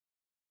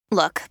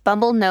Look,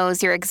 Bumble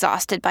knows you're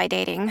exhausted by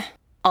dating.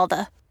 All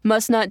the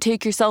must not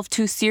take yourself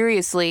too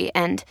seriously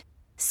and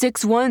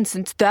 6'1"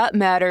 since that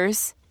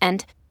matters.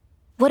 And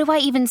what do I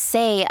even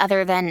say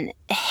other than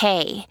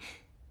hey?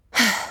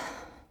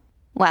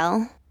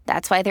 Well,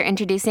 that's why they're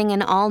introducing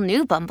an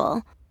all-new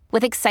Bumble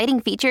with exciting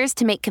features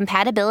to make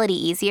compatibility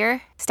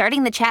easier,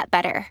 starting the chat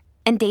better,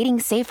 and dating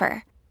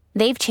safer.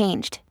 They've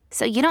changed,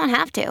 so you don't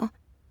have to.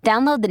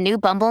 Download the new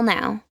Bumble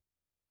now.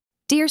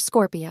 Dear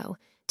Scorpio,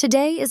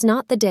 today is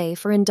not the day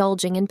for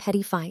indulging in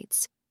petty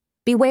fights.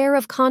 Beware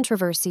of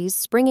controversies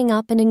springing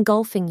up and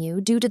engulfing you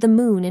due to the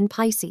moon in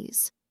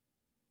Pisces.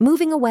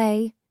 Moving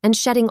away and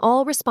shedding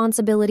all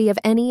responsibility of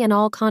any and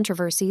all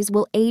controversies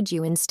will aid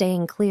you in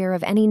staying clear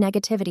of any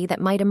negativity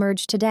that might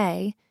emerge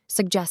today,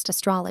 suggest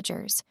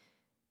astrologers.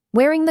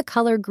 Wearing the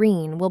color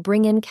green will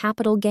bring in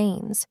capital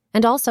gains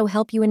and also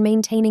help you in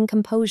maintaining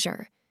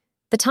composure.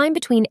 The time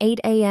between 8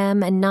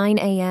 a.m. and 9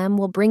 a.m.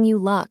 will bring you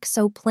luck,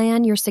 so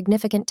plan your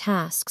significant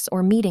tasks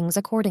or meetings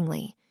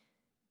accordingly.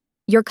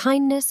 Your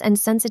kindness and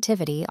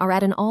sensitivity are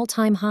at an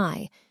all-time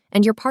high,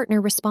 and your partner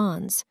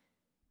responds.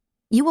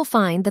 You will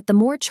find that the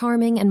more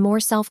charming and more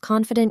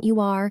self-confident you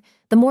are,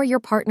 the more your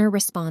partner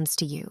responds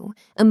to you,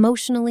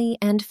 emotionally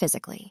and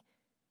physically.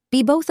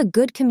 Be both a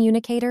good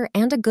communicator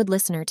and a good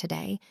listener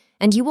today,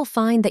 and you will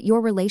find that your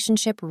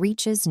relationship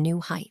reaches new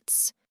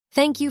heights.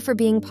 Thank you for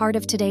being part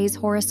of today's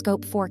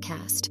horoscope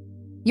forecast.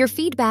 Your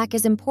feedback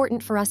is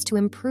important for us to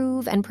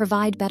improve and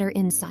provide better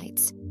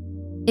insights.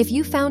 If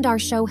you found our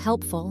show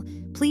helpful,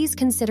 please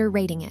consider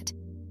rating it.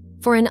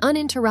 For an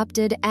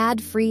uninterrupted,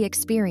 ad-free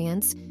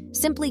experience,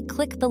 simply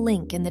click the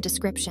link in the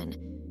description.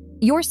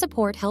 Your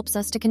support helps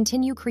us to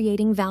continue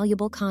creating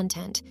valuable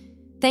content.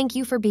 Thank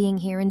you for being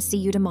here and see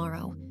you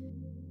tomorrow.